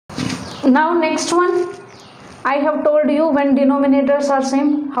Now next one, I have told you when denominators are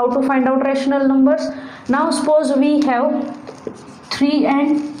same, how to find out rational numbers. Now suppose we have 3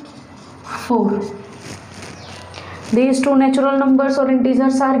 and 4. These two natural numbers or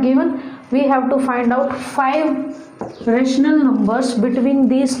integers are given. We have to find out 5 rational numbers between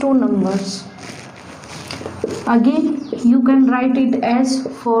these two numbers. Again, you can write it as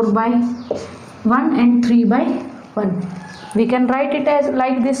 4 by 1 and 3 by 1. We can write it as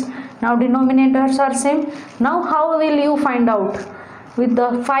like this. Now denominators are same. Now how will you find out? With the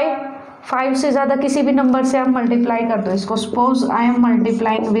 5 से ज़्यादा किसी भी number से आप multiply कर दो इसको. Suppose I am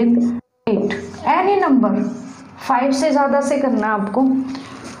multiplying with 8. Any number 5 से ज़्यादा से करना आपको.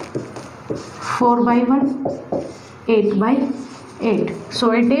 4 by 1, 8 by 8.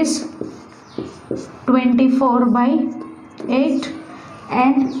 So it is 24 by 8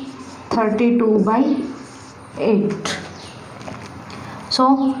 and 32 by 8. So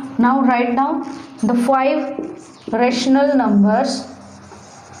now write down the 5 rational numbers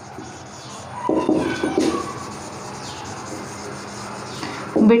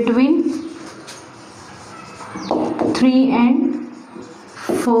between 3 and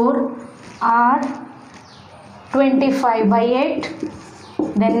 4 are 25 by 8,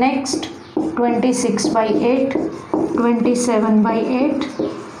 then next 26 by 8, 27 by 8,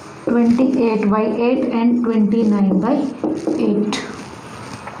 28 by 8 and 29 by 8.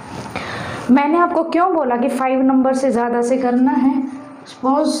 मैंने आपको क्यों बोला कि 5 नंबर से ज़्यादा से करना है.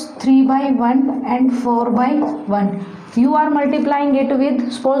 Suppose 3 by 1 and 4 by 1. You are multiplying it with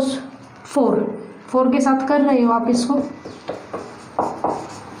suppose 4 के साथ कर रहे हो आप इसको.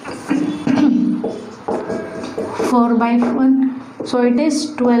 4 by 1, so it is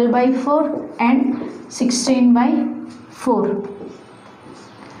 12 by 4 and 16 by 4.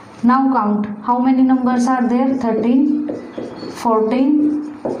 Now count how many numbers are there. 13, 14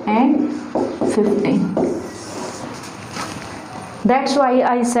 and 15. That's why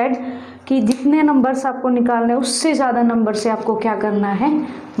I said कि जितने नंबर्स आपको निकालने उससे ज़्यादा नंबर से आपको क्या करना है,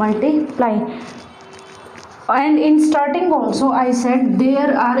 multiply. And in starting also I said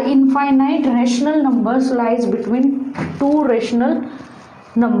there are infinite rational numbers lies between two rational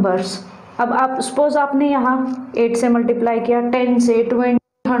numbers. अब आप सपोज आपने यहाँ 8 से मल्टीप्लाई किया, 10 से, 20,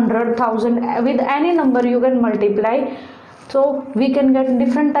 100, 1000, with any number you can multiply. So we can get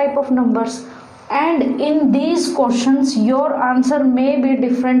different type of numbers, and in these questions your answer may be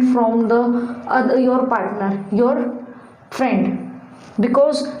different from the your partner, your friend,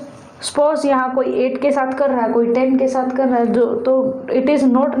 because suppose यहाँ कोई 8 के साथ कर रहा है, कोई 10 के साथ कर रहा है, जो तो it is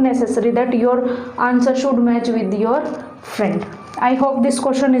not necessary that your answer should match with your friend. I hope this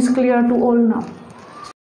question is clear to all now.